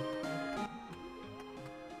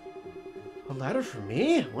 A letter from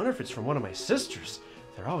me? I wonder if it's from one of my sisters.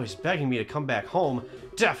 They're always begging me to come back home.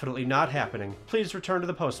 Definitely not happening. Please return to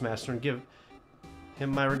the postmaster and give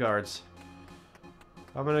him my regards.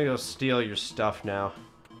 I'm gonna go steal your stuff now.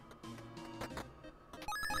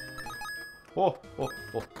 Oh, oh,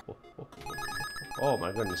 oh, oh, oh. Oh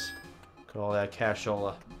my goodness. Look at all that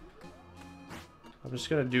cashola. I'm just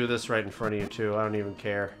gonna do this right in front of you too. I don't even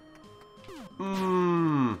care.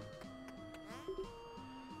 In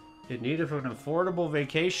need of an affordable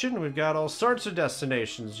vacation? We've got all sorts of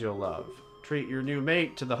destinations you'll love. Treat your new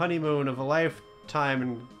mate to the honeymoon of a lifetime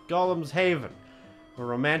in Golem's Haven, where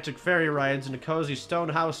romantic ferry rides and a cozy stone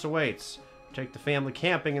house awaits. Take the family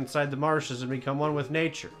camping inside the marshes and become one with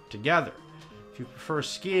nature, together. If you prefer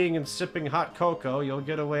skiing and sipping hot cocoa, you'll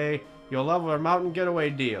love our mountain getaway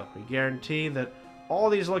deal. We guarantee that all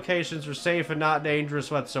these locations are safe and not dangerous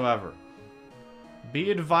whatsoever. Be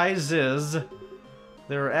advised,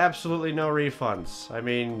 there are absolutely no refunds. I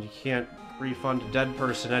mean, you can't refund a dead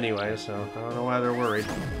person anyway, so I don't know why they're worried.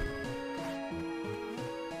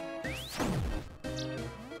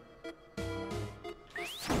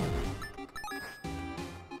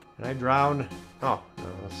 Can I drown? Oh, no,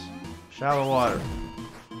 that's shallow water.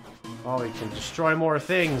 Oh, you can destroy more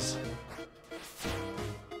things.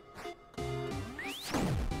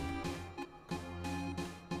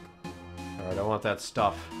 Alright, I want that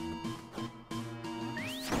stuff.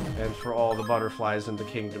 And for all the butterflies in the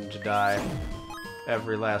kingdom to die.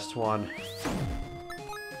 Every last one.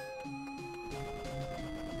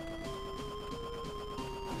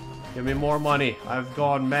 Give me more money. I've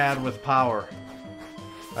gone mad with power.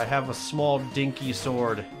 I have a small dinky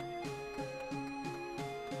sword.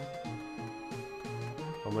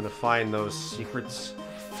 I'm gonna find those secrets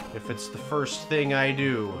if it's the first thing I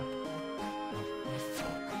do.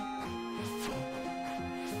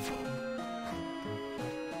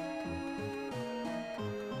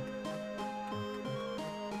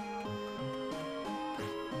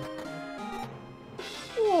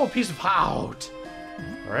 Oh, a piece of heart.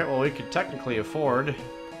 Alright, well, we could technically afford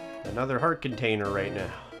another heart container right now.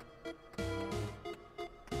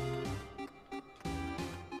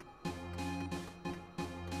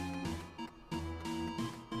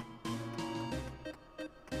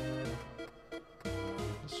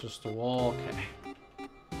 It's just a wall. Okay.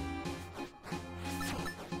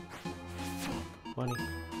 Money.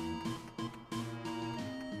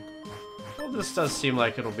 Well, this does seem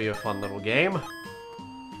like it'll be a fun little game.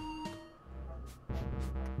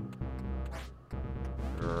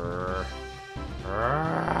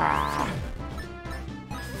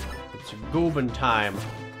 It's goobin time.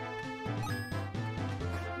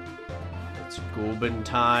 It's goobin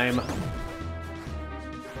time.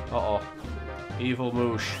 Uh-oh. Evil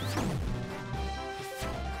Moosh.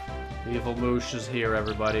 Evil Moosh is here,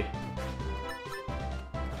 everybody.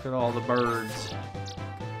 Look at all the birds.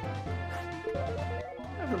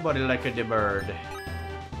 Everybody like a bird.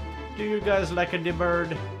 Do you guys like a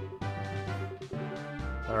bird?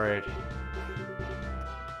 Alright.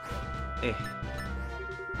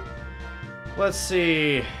 Let's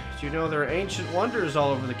see. Do you know there are ancient wonders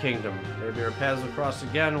all over the kingdom? Maybe our paths will cross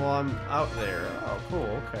again while I'm out there. Oh,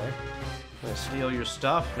 cool, okay. Can I steal your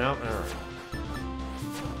stuff? No? Alright.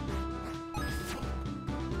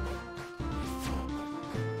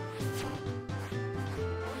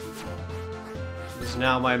 It's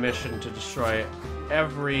now my mission to destroy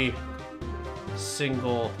every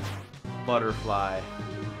single butterfly.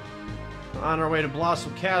 We're on our way to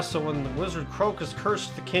Blossom Castle when the wizard Crocus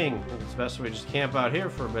cursed the king. It's best we just camp out here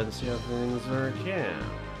for a bit and see how things are at camp.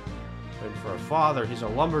 Waiting for a father. He's a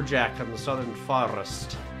lumberjack in the southern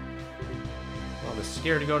forest. Well, I'm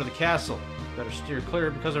scared to go to the castle. Better steer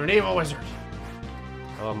clear because of an evil wizard.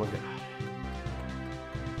 Oh my god.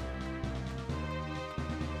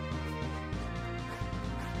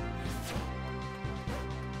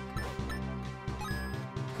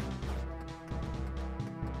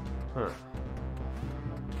 Huh.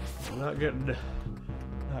 I'm not getting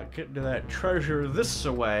to that treasure this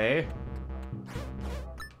way.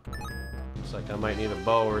 Looks like I might need a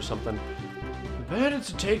bow or something. The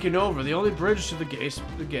bandits have taken over the only bridge to the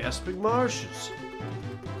gasping marshes.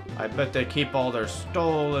 I bet they keep all their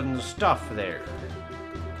stolen stuff there.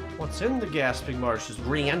 What's in the gasping marshes,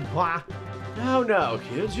 Grandpa? No,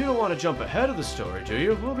 kids, you don't want to jump ahead of the story, do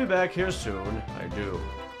you? We'll be back here soon. I do.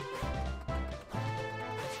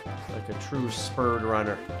 Like a true spurred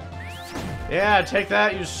runner. Yeah, take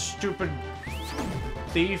that, you stupid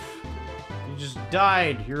thief. You just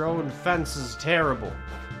died. Your own fence is terrible.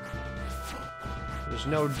 There's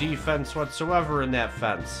no defense whatsoever in that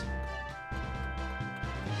fence.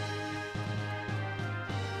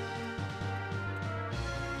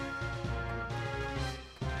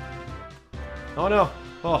 Oh no.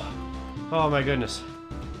 Oh my goodness.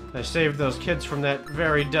 I saved those kids from that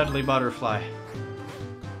very deadly butterfly.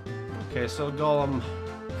 Okay, so Golem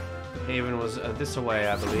Haven was this away,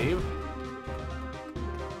 I believe.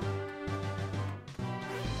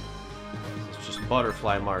 It's just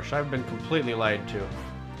Butterfly Marsh. I've been completely lied to.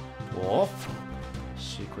 Wolf.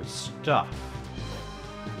 Secret stuff.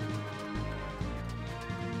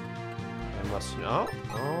 I must know.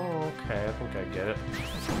 Oh, okay. I think I get it.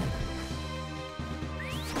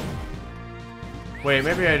 Wait,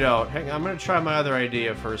 maybe I don't. Hang on, I'm gonna try my other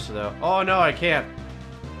idea first, though. Oh, no, I can't.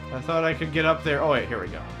 I thought I could get up there. Oh, wait, here we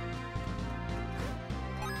go.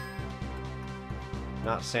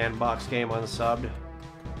 Not sandbox game unsubbed.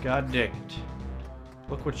 God dang it.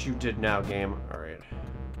 Look what you did now, game. Alright.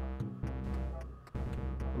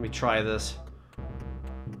 Let me try this.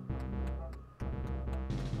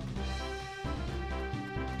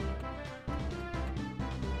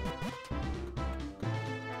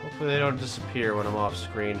 Hopefully they don't disappear when I'm off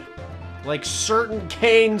screen. Like certain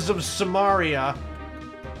canes of Samaria.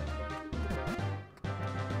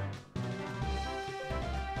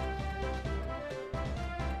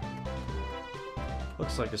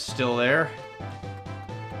 Looks like it's still there.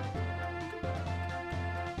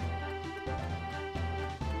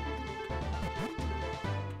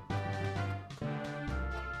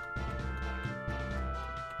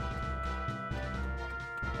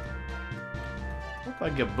 Hope I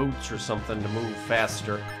get boots or something to move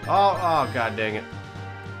faster. Oh, god dang it.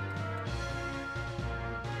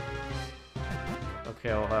 Okay,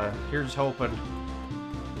 well, here's hoping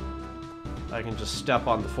I can just step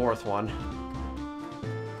on the fourth one.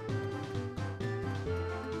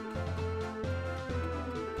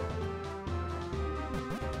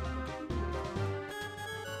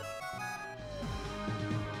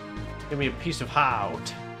 Give me a piece of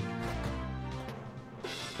heart.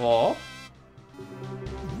 Oh.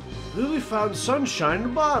 Lily found sunshine in a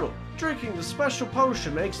bottle. Drinking the special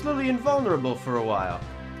potion makes Lily invulnerable for a while.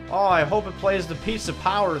 Oh, I hope it plays the Piece of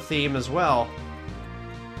Power theme as well.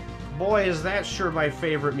 Boy, is that sure my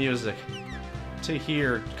favorite music to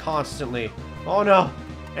hear constantly. Oh no!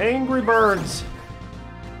 Angry Birds!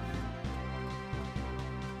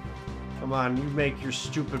 Come on, you make your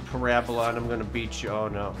stupid parabola and I'm gonna beat you. Oh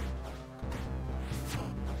no.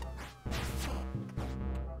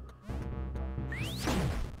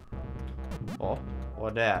 Oh,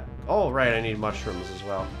 what that? Oh, right, I need mushrooms as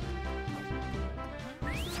well.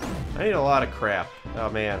 I need a lot of crap. Oh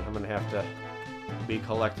man, I'm gonna have to be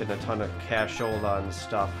collecting a ton of cashola and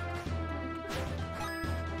stuff.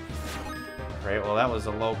 Right, well that was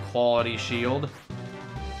a low quality shield.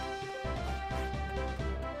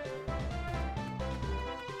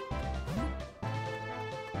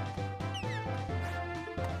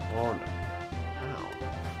 Oh no. Ow.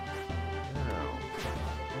 Ow.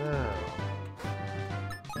 Ow.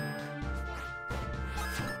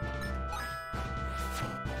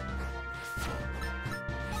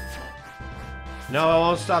 No, I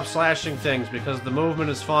won't stop slashing things because the movement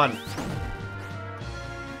is fun.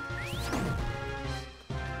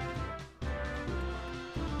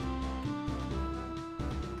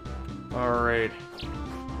 Alright.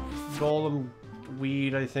 Golem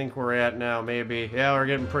weed, I think we're at now, maybe. Yeah, we're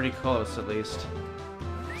getting pretty close, at least.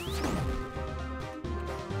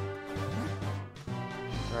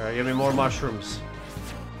 Alright, give me more mushrooms.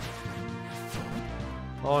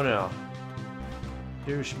 Oh no.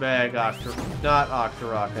 Douchebag not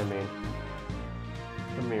Octorok, I mean.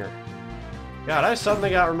 Come here. God, I suddenly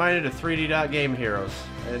got reminded of 3D Game Heroes.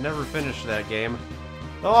 I had never finished that game.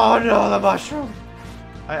 Oh no, the mushroom!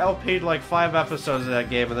 I LP'd like 5 episodes of that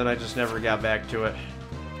game and then I just never got back to it.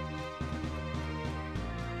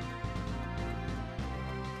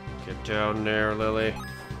 Get down there, Lily.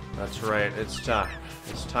 That's right, it's time.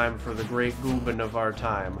 It's time for the great goobin of our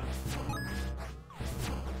time.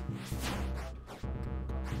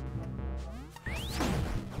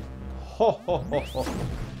 Ho ho ho ho.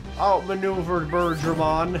 Outmaneuvered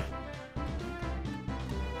Bergermon.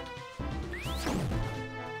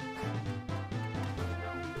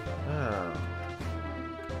 Oh.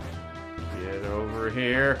 Get over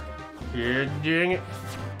here. Get dang it.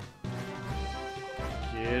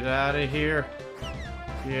 Get out of here.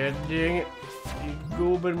 Get dang it. You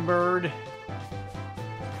goobin bird.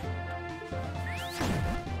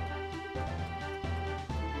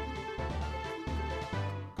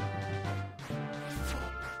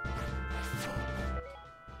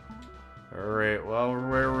 Alright, well, we're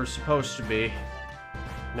where we're supposed to be.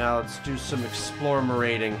 Now let's do some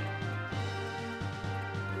explorerating.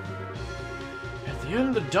 At the end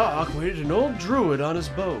of the dock waited an old druid on his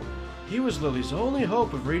boat. He was Lily's only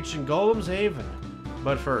hope of reaching Golem's Haven.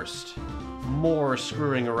 But first, more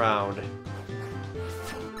screwing around.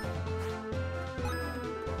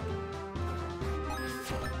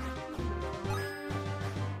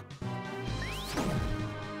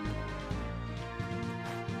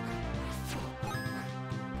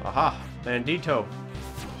 Aha, Bandito.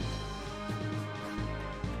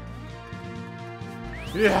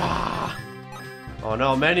 Yeah. Oh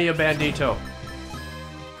no, many a Bandito.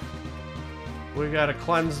 We gotta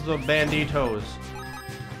cleanse the Banditos.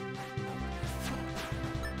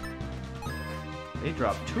 They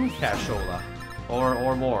dropped 2 cashola.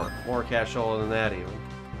 Or more. More cashola than that even.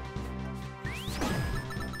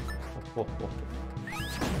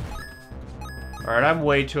 Alright, I'm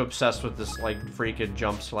way too obsessed with this, like, freaking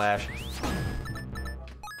jump slash.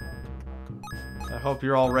 I hope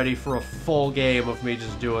you're all ready for a full game of me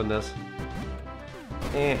just doing this.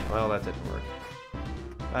 Well, that didn't work.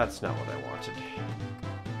 That's not what I wanted.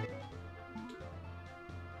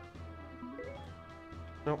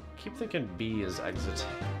 No, keep thinking B is exit.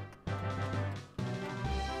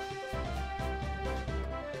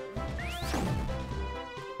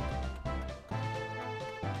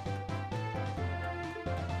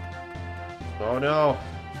 Oh no,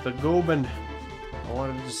 the goobin. I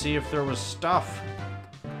wanted to see if there was stuff.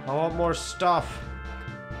 I want more stuff.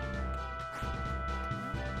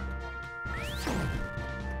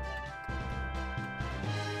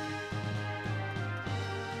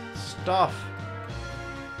 Stuff.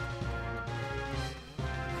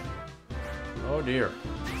 Oh dear.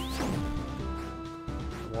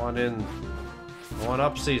 One in. One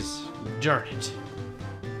upsies. Darn it.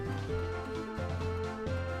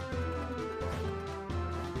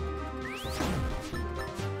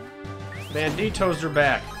 Banditos are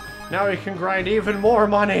back. Now we can grind even more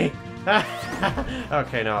money.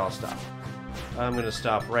 Okay, now I'll stop. I'm gonna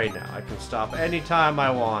stop right now. I can stop anytime I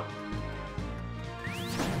want.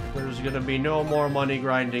 There's gonna be no more money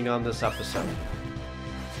grinding on this episode.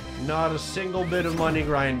 Not a single bit of money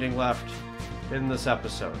grinding left in this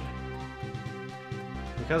episode.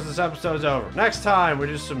 Because this episode's over. Next time, we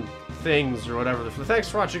do some things or whatever. Thanks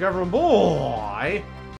for watching, everyone. Boy!